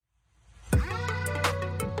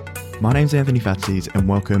My name's Anthony Fatsies and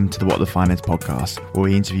welcome to the What the Finance podcast, where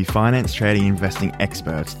we interview finance, trading, and investing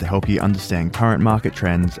experts to help you understand current market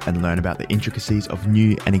trends and learn about the intricacies of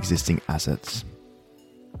new and existing assets.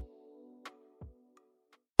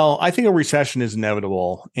 Well, I think a recession is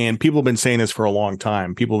inevitable, and people have been saying this for a long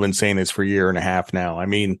time. People have been saying this for a year and a half now. I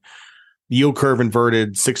mean, the yield curve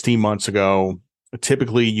inverted 16 months ago.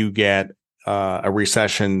 Typically, you get a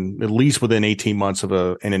recession at least within 18 months of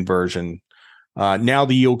an inversion. Now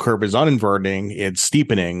the yield curve is uninverting, it's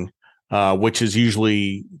steepening, which is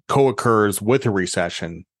usually co-occurs with a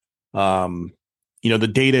recession. The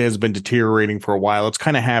data has been deteriorating for a while. It's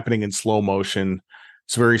kind of happening in slow motion.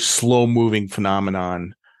 It's a very slow moving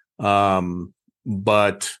phenomenon.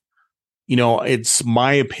 But it's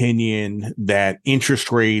my opinion that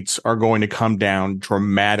interest rates are going to come down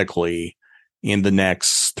dramatically in the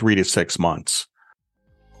next 3 to 6 months.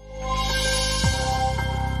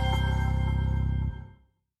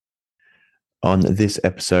 On this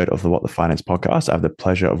episode of the What the Finance podcast, I have the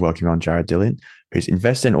pleasure of welcoming on Jared Dillian, who's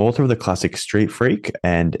investor and author of the classic Street Freak,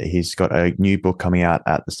 and he's got a new book coming out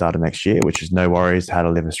at the start of next year, which is No Worries, How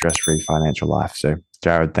to Live a Stress-Free Financial Life. So,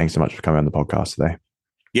 Jared, thanks so much for coming on the podcast today.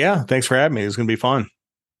 Yeah, thanks for having me. It's going to be fun.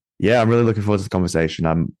 Yeah, I'm really looking forward to the conversation.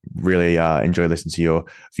 I'm really enjoy listening to your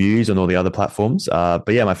views on all the other platforms. But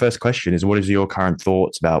yeah, my first question is, what is your current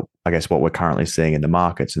thoughts about, I guess, what we're currently seeing in the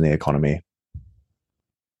markets and the economy?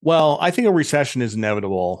 Well, I think a recession is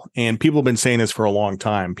inevitable, and people have been saying this for a long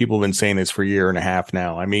time. People have been saying this for a year and a half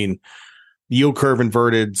now. I mean, the yield curve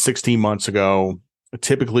inverted 16 months ago.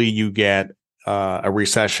 Typically, you get a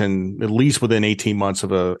recession at least within 18 months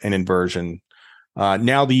of an inversion.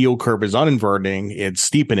 Now the yield curve is uninverting, it's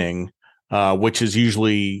steepening, which is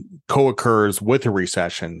usually co-occurs with a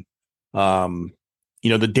recession. The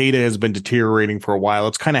data has been deteriorating for a while.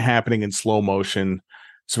 It's kind of happening in slow motion.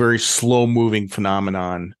 It's a very slow moving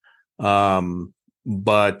phenomenon.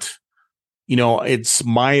 But it's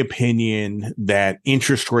my opinion that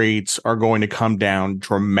interest rates are going to come down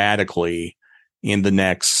dramatically in the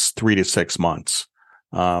next 3 to 6 months.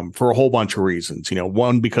 For a whole bunch of reasons.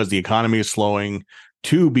 One, because the economy is slowing.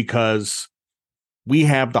 Two, because we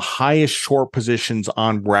have the highest short positions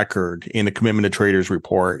on record in the Commitment of Traders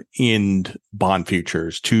report in bond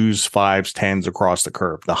futures, 2s, 5s, 10s across the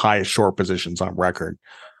curve, the highest short positions on record.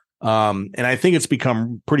 And I think it's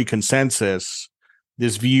become pretty consensus,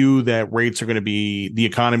 this view that rates are going to be the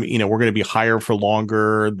economy, we're going to be higher for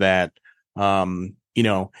longer, that,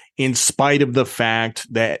 in spite of the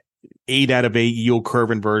fact that 8 out of 8 yield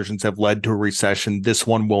curve inversions have led to a recession, this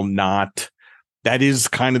one will not. That is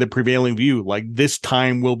kind of the prevailing view. Like, this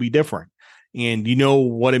time will be different. And you know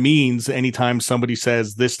what it means anytime somebody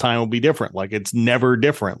says this time will be different. Like, it's never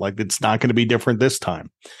different. Like, it's not going to be different this time.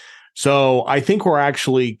 So I think we're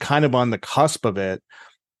actually kind of on the cusp of it.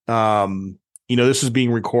 This is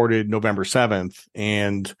being recorded November 7th.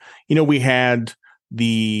 And, we had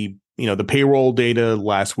the payroll data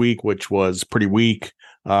last week, which was pretty weak.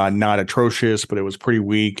 Not atrocious, but it was pretty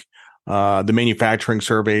weak. The manufacturing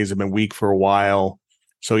surveys have been weak for a while.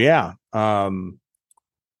 So yeah, I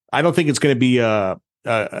don't think it's going to be a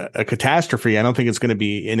catastrophe. I don't think it's going to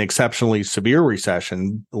be an exceptionally severe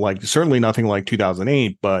recession, like certainly nothing like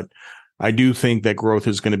 2008, but I do think that growth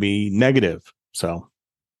is going to be negative. So.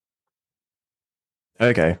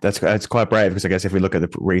 Okay, that's quite brave, because I guess if we look at the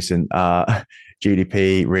recent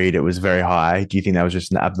GDP read, it was very high. Do you think that was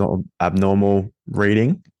just an abnormal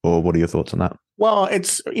reading, or what are your thoughts on that? Well,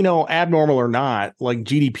 it's, abnormal or not, like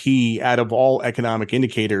GDP out of all economic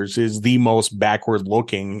indicators is the most backward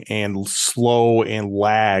looking and slow and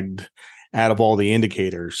lagged out of all the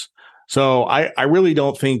indicators. So I really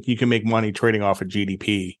don't think you can make money trading off of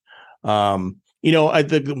GDP. One of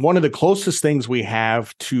the closest things we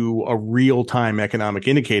have to a real-time economic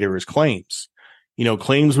indicator is claims.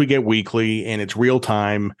 Claims we get weekly, and it's real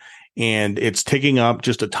time, and it's ticking up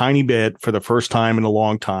just a tiny bit for the first time in a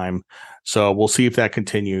long time. So we'll see if that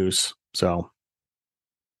continues. So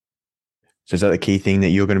is that the key thing that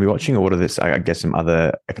you're going to be watching, or what are this? I guess some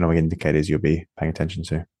other economic indicators you'll be paying attention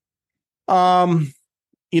to?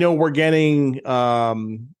 We're getting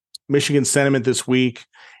Michigan sentiment this week.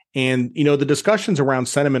 And, the discussions around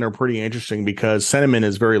sentiment are pretty interesting, because sentiment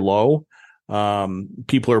is very low.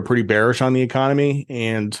 People are pretty bearish on the economy,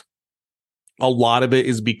 and a lot of it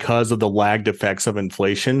is because of the lagged effects of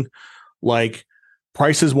inflation. Like,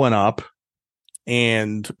 prices went up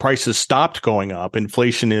and prices stopped going up.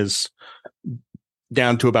 Inflation is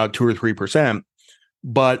down to about 2 or 3%,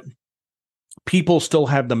 but people still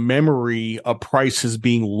have the memory of prices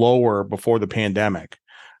being lower before the pandemic.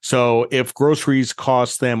 So if groceries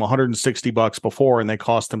cost them $160 before and they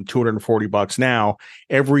cost them $240 now,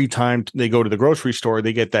 every time they go to the grocery store,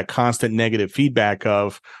 they get that constant negative feedback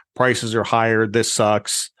of prices are higher. This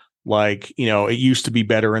sucks. Like, it used to be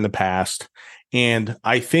better in the past. And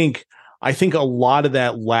I think a lot of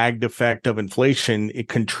that lagged effect of inflation, it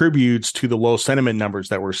contributes to the low sentiment numbers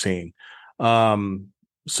that we're seeing.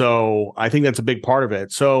 So I think that's a big part of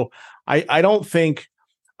it. So I don't think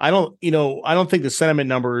the sentiment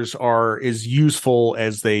numbers are as useful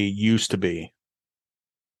as they used to be.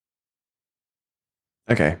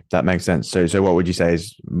 Okay, that makes sense. So what would you say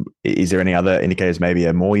is there any other indicators maybe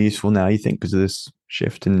are more useful now, you think, because of this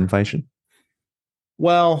shift in inflation?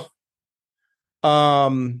 Well,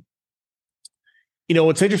 what's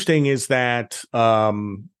interesting is that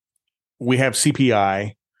we have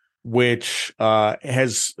CPI, which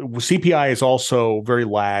CPI is also very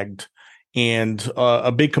lagged. And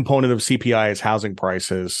a big component of CPI is housing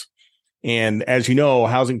prices. And as you know,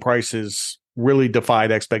 housing prices really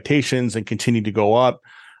defied expectations and continue to go up,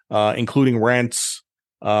 including rents.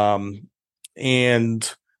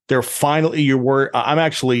 And they're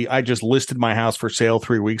finally, I just listed my house for sale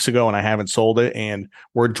 3 weeks ago and I haven't sold it. And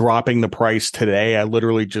we're dropping the price today. I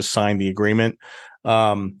literally just signed the agreement.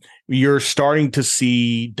 You're starting to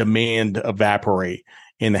see demand evaporate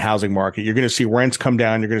in the housing market. You're going to see rents come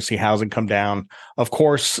down. You're going to see housing come down. Of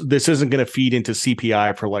course, this isn't going to feed into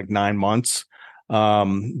CPI for like 9 months.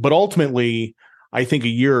 But ultimately, I think a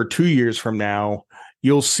year or 2 years from now,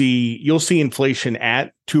 you'll see inflation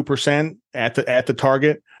at 2% at the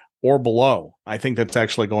target or below. I think that's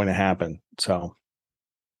actually going to happen. So.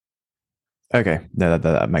 Okay, no,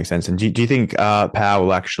 that makes sense. And do you think Powell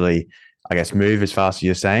will actually, I guess, move as fast as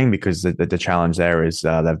you're saying? Because the challenge there is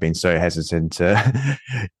they've been so hesitant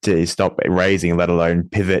to stop raising, let alone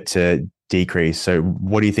pivot to decrease. So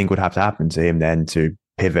what do you think would have to happen to him then to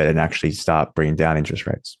pivot and actually start bringing down interest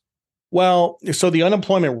rates? Well, so the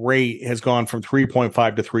unemployment rate has gone from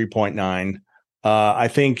 3.5 to 3.9. I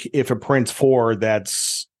think if it prints 4,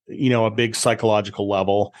 that's, a big psychological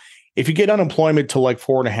level. If you get unemployment to like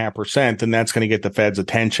 4.5%, then that's going to get the Fed's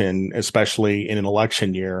attention, especially in an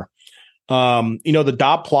election year. The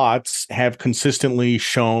dot plots have consistently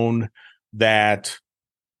shown that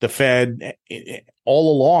the Fed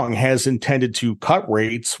all along has intended to cut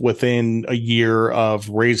rates within a year of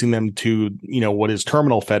raising them to, what is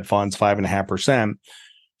terminal Fed funds, 5.5%.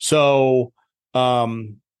 So,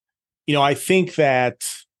 I think that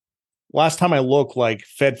last time I looked, like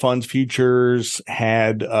Fed funds futures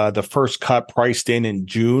had the first cut priced in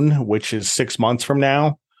June, which is 6 months from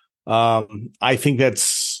now. I think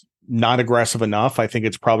that's not aggressive enough. I think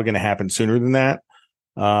it's probably going to happen sooner than that,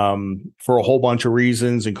 for a whole bunch of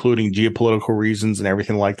reasons, including geopolitical reasons and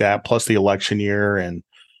everything like that, plus the election year. And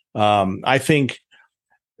I think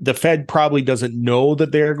the Fed probably doesn't know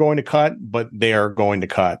that they're going to cut, but they are going to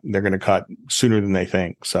cut. They're going to cut sooner than they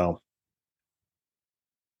think. So.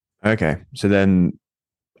 Okay. So then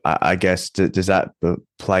I guess, does that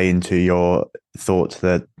play into your thoughts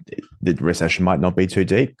that the recession might not be too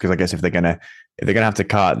deep? Because I guess if they're gonna have to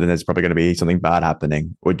cut, then there's probably going to be something bad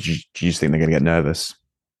happening. Or do you just think they're going to get nervous?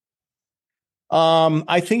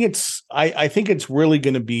 I think it's really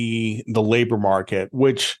going to be the labor market,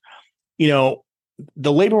 which, the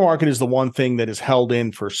labor market is the one thing that is held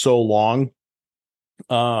in for so long,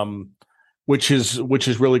 which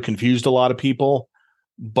has really confused a lot of people.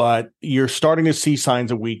 But you're starting to see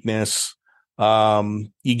signs of weakness.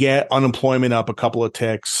 You get unemployment up a couple of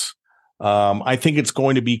ticks. I think it's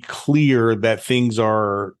going to be clear that things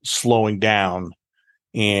are slowing down,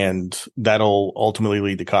 and that'll ultimately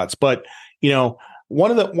lead to cuts. But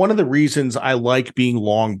one of the reasons I like being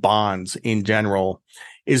long bonds in general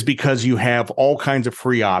is because you have all kinds of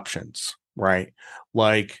free options, right?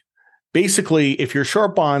 Like, basically, if you're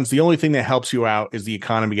short bonds, the only thing that helps you out is the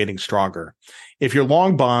economy getting stronger. If you're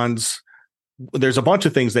long bonds, there's a bunch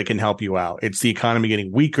of things that can help you out. It's the economy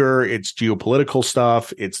getting weaker. It's geopolitical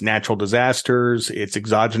stuff. It's natural disasters. It's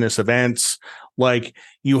exogenous events. Like,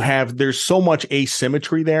 there's so much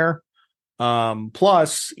asymmetry there.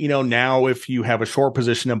 Plus, now if you have a short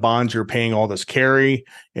position in bonds, you're paying all this carry.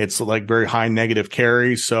 It's like very high negative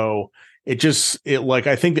carry. So I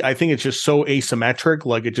think it's just so asymmetric.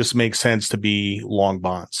 Like, it just makes sense to be long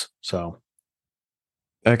bonds. So.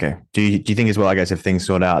 Okay. Do you think as well, I guess, if things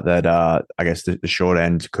sort out that I guess the short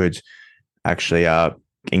end could actually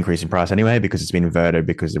increase in price anyway because it's been inverted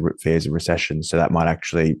because of fears of recession, so that might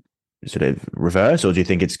actually sort of reverse? Or do you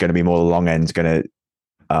think it's going to be more the long end's going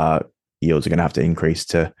to yields are going to have to increase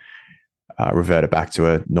to revert it back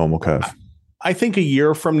to a normal curve? I think a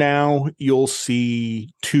year from now, you'll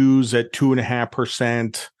see twos at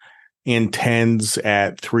 2.5% and tens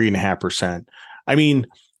at 3.5%. I mean,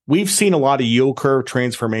 we've seen a lot of yield curve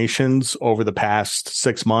transformations over the past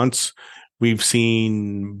 6 months. We've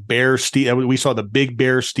seen we saw the big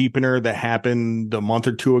bear steepener that happened a month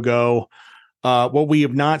or two ago. What we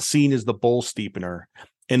have not seen is the bull steepener.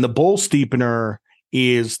 And the bull steepener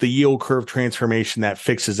is the yield curve transformation that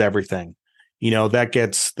fixes everything. That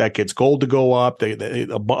gets gold to go up.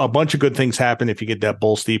 A bunch of good things happen if you get that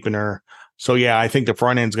bull steepener. So yeah, I think the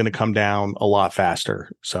front end is going to come down a lot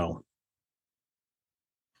faster. So.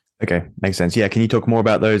 Okay, makes sense. Yeah, can you talk more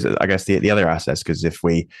about those? I guess the other assets, because if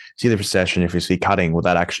we see the recession, if we see cutting, will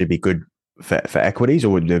that actually be good for equities, or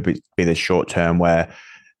would there be this short term where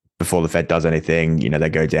before the Fed does anything, they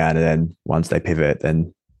go down, and then once they pivot,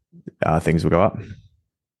 then things will go up?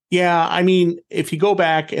 Yeah, I mean, if you go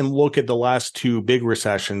back and look at the last two big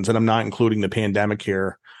recessions, and I'm not including the pandemic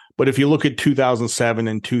here, but if you look at 2007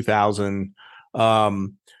 and 2000,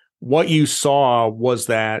 what you saw was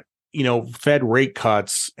that, Fed rate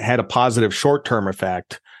cuts had a positive short-term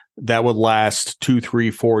effect that would last 2,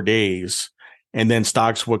 3, 4 days, and then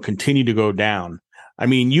stocks would continue to go down. I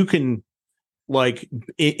mean, you can, like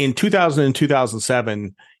in 2000 and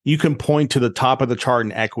 2007, you can point to the top of the chart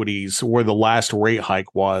in equities where the last rate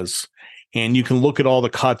hike was, and you can look at all the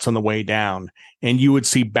cuts on the way down, and you would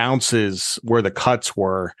see bounces where the cuts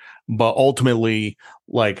were. But ultimately,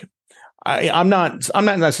 like, I'm not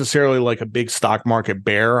necessarily like a big stock market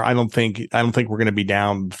bear. I don't think we're going to be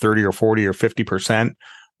down 30 or 40 or 50%,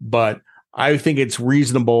 but I think it's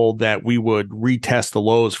reasonable that we would retest the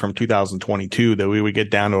lows from 2022, that we would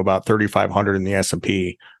get down to about 3,500 in the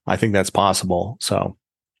S&P. I think that's possible. So.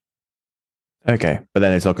 Okay, but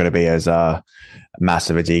then it's not going to be as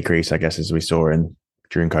massive a decrease, I guess, as we saw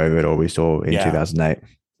during COVID, or we saw in 2008.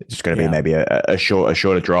 It's just going to be maybe a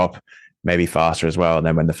shorter drop, maybe faster as well, and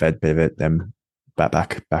then when the Fed pivot, then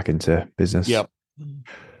back into business. Yep.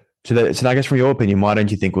 So I guess from your opinion, why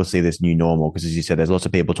don't you think we'll see this new normal? Because as you said, there's lots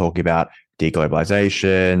of people talking about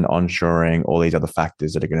deglobalization, onshoring, all these other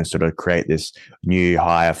factors that are going to sort of create this new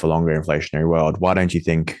higher for longer inflationary world. Why don't you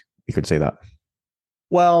think we could see that?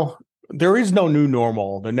 Well, there is no new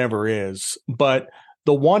normal. There never is. But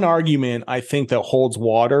the one argument I think that holds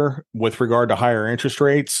water with regard to higher interest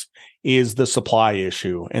rates is the supply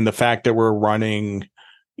issue, and the fact that we're running,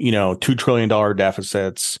 $2 trillion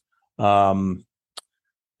deficits. And,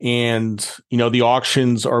 the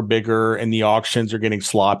auctions are bigger and the auctions are getting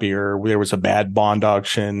sloppier. There was a bad bond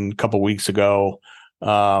auction a couple of weeks ago.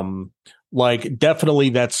 Definitely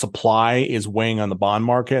that supply is weighing on the bond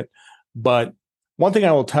market. But one thing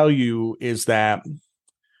I will tell you is that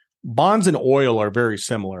bonds and oil are very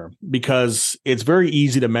similar because it's very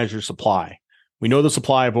easy to measure supply. We know the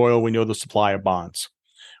supply of oil. We know the supply of bonds.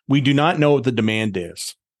 We do not know what the demand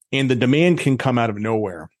is, and the demand can come out of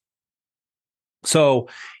nowhere. So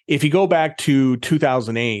if you go back to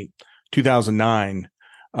 2008, 2009,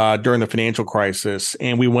 during the financial crisis,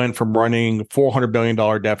 and we went from running $400 billion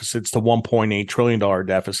deficits to $1.8 trillion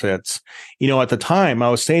deficits, at the time I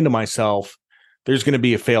was saying to myself, there's going to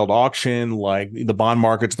be a failed auction, like the bond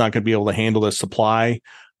market's not going to be able to handle this supply.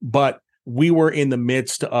 But we were in the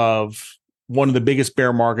midst of one of the biggest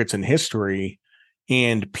bear markets in history,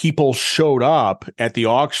 and people showed up at the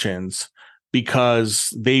auctions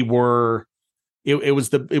because they were, it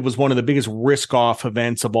was one of the biggest risk off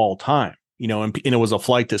events of all time, and it was a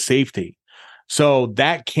flight to safety. So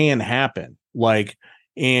that can happen. I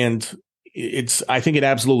think it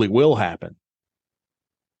absolutely will happen.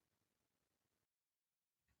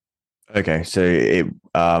 Okay, so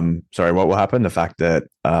sorry, what will happen? The fact that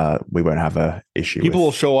we won't have a issue. People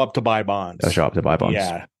will show up to buy bonds. They'll show up to buy bonds.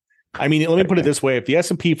 Yeah. I mean, let me put it this way: if the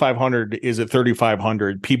S&P 500 is at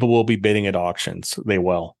 3,500, people will be bidding at auctions. They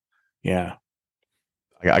will. Yeah.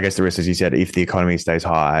 I guess the risk, as you said, if the economy stays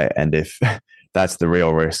high, and if that's the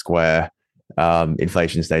real risk, where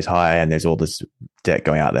inflation stays high and there's all this debt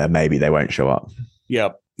going out there, maybe they won't show up.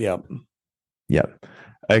 Yep.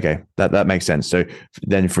 Okay, that makes sense. So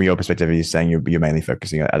then, from your perspective, you're saying you're mainly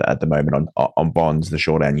focusing at the moment on bonds, the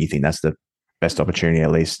short end. You think that's the best opportunity,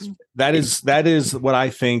 at least? That is what I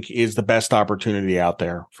think is the best opportunity out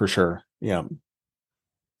there for sure. Yeah.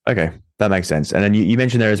 Okay, that makes sense. And then you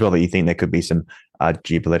mentioned there as well that you think there could be some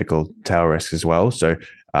geopolitical tail risks as well. So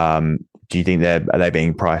do you think are they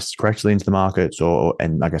being priced correctly into the markets,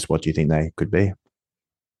 and I guess what do you think they could be?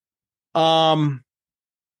 I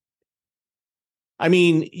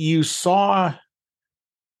mean, you saw,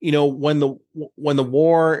 when the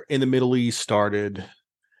war in the Middle East started,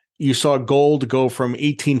 you saw gold go from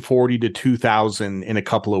 1840 to 2000 in a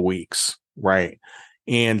couple of weeks. right?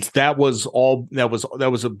 And that was all. That was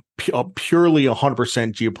a purely 100%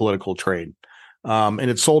 geopolitical trade, and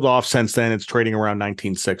it's sold off since then. It's trading around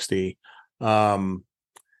 1960.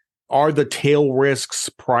 Are the tail risks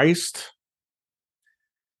priced?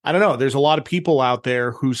 I don't know. There's a lot of people out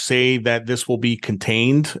there who say that this will be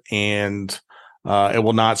contained and it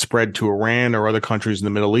will not spread to Iran or other countries in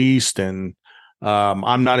the Middle East. And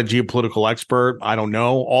I'm not a geopolitical expert. I don't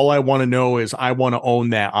know. All I want to know is I want to own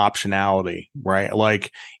that optionality, right?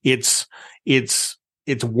 Like it's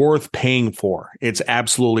worth paying for. It's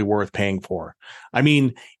absolutely worth paying for. I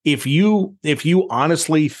mean, if you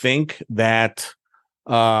honestly think that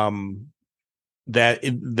that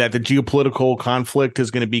the geopolitical conflict is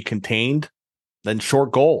going to be contained, then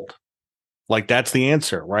short gold. Like that's the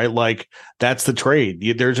answer, right? Like that's the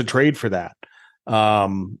trade. There's a trade for that.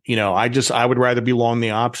 I would rather be long the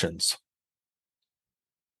options.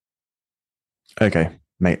 Okay,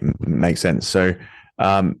 makes sense. So,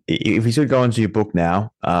 if we sort of go into your book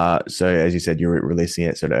now, so as you said, you're releasing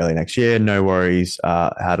it sort of early next year. No worries.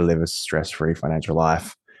 How to live a stress-free financial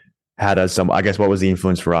life. How does I guess what was the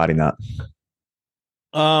influence for writing that?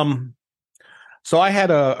 So I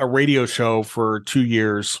had a radio show for 2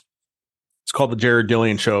 years. It's called the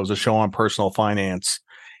Dillian Show. It was a show on personal finance.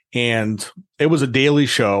 And it was a daily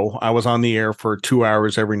show. I was on the air for 2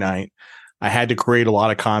 hours every night. I had to create a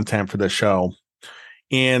lot of content for the show.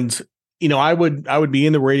 And, I would be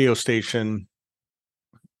in the radio station.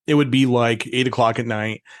 It would be like 8:00 at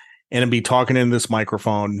night and I'd be talking in this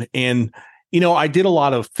microphone. And, I did a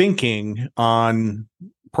lot of thinking on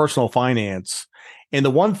personal finance. And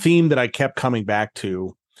the one theme that I kept coming back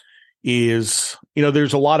to is,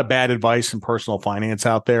 there's a lot of bad advice in personal finance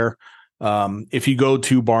out there. If you go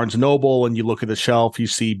to Barnes & Noble and you look at the shelf, you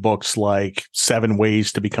see books like 7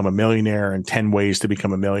 Ways to Become a Millionaire and 10 Ways to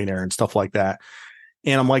Become a Millionaire and stuff like that.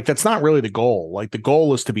 And I'm like, that's not really the goal. Like the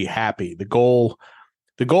goal is to be happy. The goal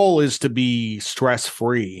is to be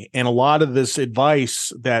stress-free. And a lot of this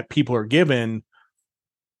advice that people are given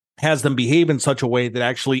has them behave in such a way that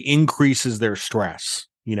actually increases their stress,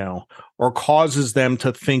 or causes them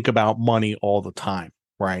to think about money all the time,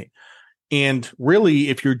 right? And really,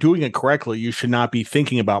 if you're doing it correctly, you should not be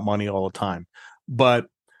thinking about money all the time. But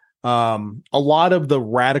a lot of the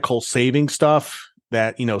radical saving stuff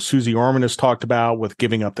that, Susie Orman has talked about with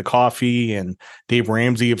giving up the coffee, and Dave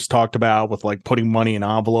Ramsey has talked about with like putting money in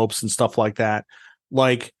envelopes and stuff like that,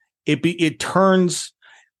 like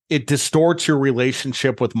it distorts your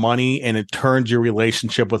relationship with money, and it turns your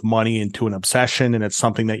relationship with money into an obsession. And it's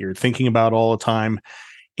something that you're thinking about all the time.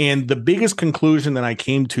 And the biggest conclusion that I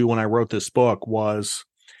came to when I wrote this book was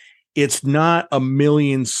it's not a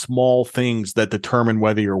million small things that determine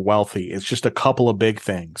whether you're wealthy. It's just a couple of big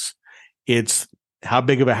things. It's how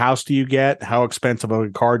big of a house do you get? How expensive of a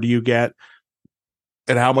car do you get?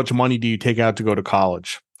 And how much money do you take out to go to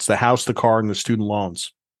college? It's the house, the car, and the student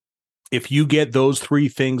loans. If you get those 3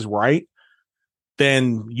 things right,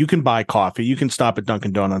 then you can buy coffee. You can stop at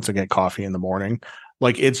Dunkin' Donuts and get coffee in the morning.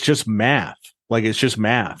 Like it's just math. Like it's just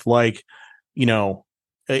math. Like,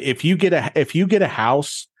 if you get a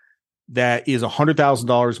house that is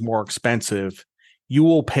 $100,000 more expensive, you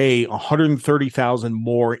will pay $130,000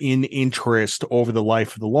 more in interest over the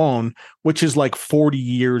life of the loan, which is like 40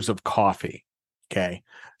 years of coffee. Okay.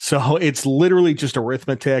 So it's literally just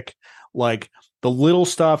arithmetic. Like the little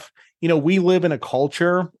stuff, we live in a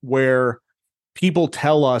culture where people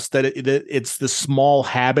tell us that it's the small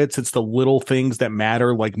habits, it's the little things that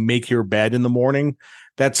matter, like make your bed in the morning.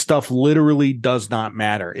 That stuff literally does not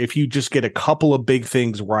matter. If you just get a couple of big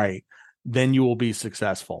things right, then you will be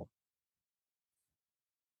successful.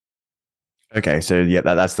 Okay, so yeah,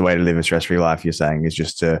 that's the way to live a stress-free life. You're saying is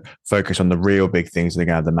just to focus on the real big things that are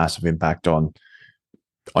going to have the massive impact on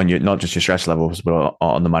your, not just your stress levels, but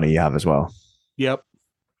on the money you have as well. Yep.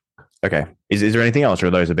 Okay. Is there anything else, or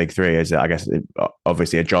are those the big 3? Is it, I guess,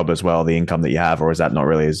 obviously a job as well, the income that you have, or is that not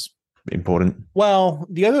really as important? Well,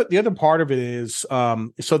 the other part of it is,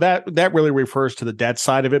 so that really refers to the debt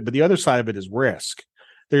side of it, but the other side of it is risk.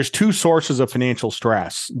 There's 2 sources of financial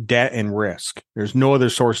stress: debt and risk. There's no other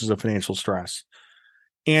sources of financial stress.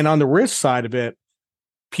 And on the risk side of it,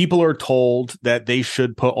 people are told that they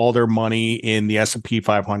should put all their money in the S&P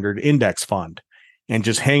 500 index fund and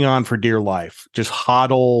just hang on for dear life. Just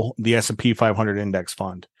hodl the S&P 500 index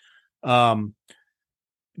fund.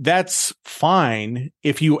 That's fine.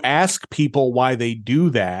 If you ask people why they do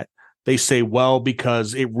that, they say, well,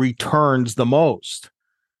 because it returns the most.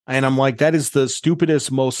 And I'm like, that is the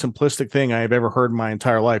stupidest, most simplistic thing I have ever heard in my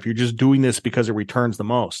entire life. You're just doing this because it returns the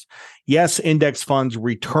most. Yes, index funds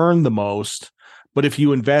return the most, But if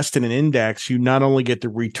you invest in an index, you not only get the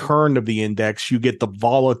return of the index, you get the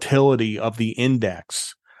volatility of the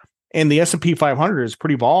index. And the S&P 500 is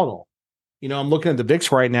pretty volatile. I'm looking at the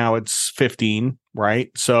VIX right now, it's 15, right?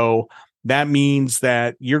 So that means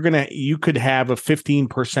that you could have a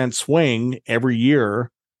 15% swing every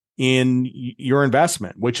year in your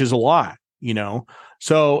investment, which is a lot,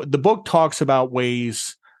 So the book talks about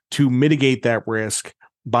ways to mitigate that risk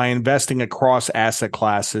by investing across asset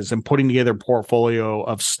classes and putting together a portfolio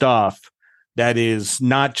of stuff that is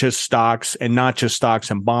not just stocks and not just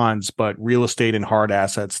stocks and bonds, but real estate and hard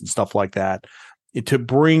assets and stuff like that, to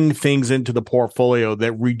bring things into the portfolio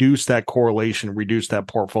that reduce that correlation, reduce that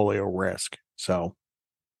portfolio risk. So.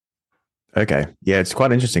 Okay. Yeah, it's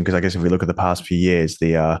quite interesting because I guess if we look at the past few years,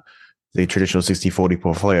 the traditional 60-40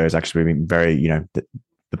 portfolio has actually been very,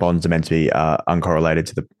 the bonds are meant to be uncorrelated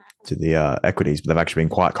to the equities, but they've actually been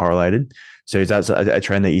quite correlated. So is that a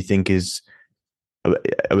trend that you think is,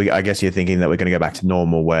 I guess you're thinking that we're going to go back to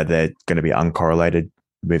normal where they're going to be uncorrelated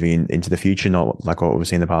moving into the future, not like what we've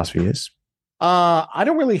seen the past few years? I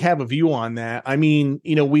don't really have a view on that. I mean,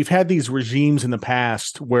 we've had these regimes in the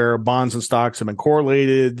past where bonds and stocks have been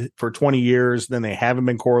correlated for 20 years, then they haven't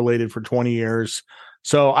been correlated for 20 years.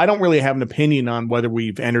 So I don't really have an opinion on whether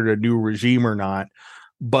we've entered a new regime or not.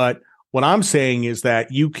 But what I'm saying is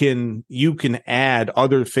that you can add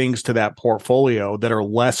other things to that portfolio that are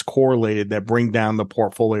less correlated that bring down the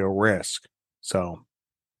portfolio risk. So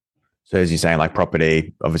as you're saying, like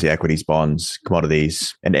property, obviously equities, bonds,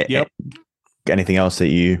 commodities, and anything else that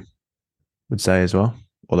you would say as well?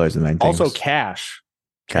 Or those are the main things? Also cash.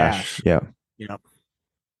 Yeah.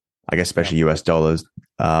 I guess especially US dollars.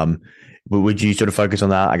 Would you sort of focus on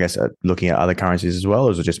that, I guess, looking at other currencies as well?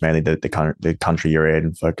 Or is it just mainly the country you're in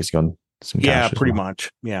and focusing on some cash? Yeah, pretty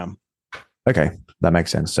much. Yeah. Okay. That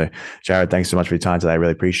makes sense. So, Jared, thanks so much for your time today. I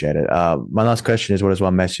really appreciate it. My last question is, what is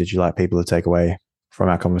one message you'd like people to take away from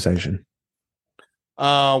our conversation?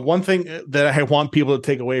 One thing that I want people to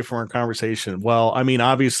take away from our conversation, well, I mean,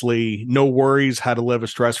 obviously, No Worries, How to Live a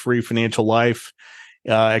Stress-Free Financial Life.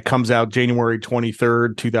 It comes out January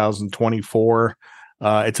 23rd, 2024.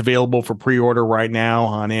 It's available for pre-order right now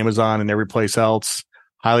on Amazon and every place else.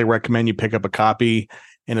 Highly recommend you pick up a copy.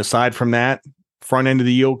 And aside from that, front end of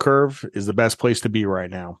the yield curve is the best place to be right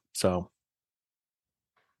now. So.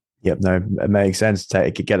 Yep, no, it makes sense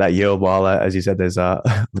to get that yield while, as you said, there's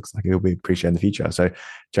looks like it will be appreciated in the future. So,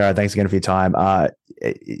 Jared, thanks again for your time.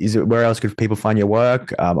 Where else could people find your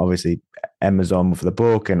work? Obviously, Amazon for the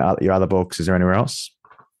book and your other books. Is there anywhere else?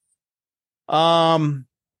 No,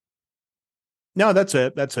 that's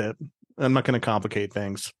it. I'm not going to complicate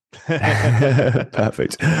things.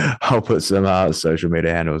 Perfect. I'll put some social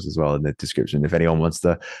media handles as well in the description if anyone wants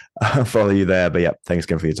to follow you there. But yeah, thanks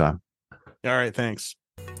again for your time. All right, thanks.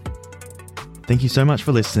 Thank you so much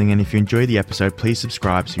for listening, and if you enjoyed the episode, please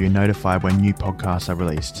subscribe so you're notified when new podcasts are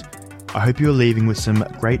released. I hope you are leaving with some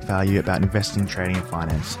great value about investing, trading, and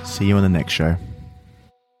finance. See you on the next show.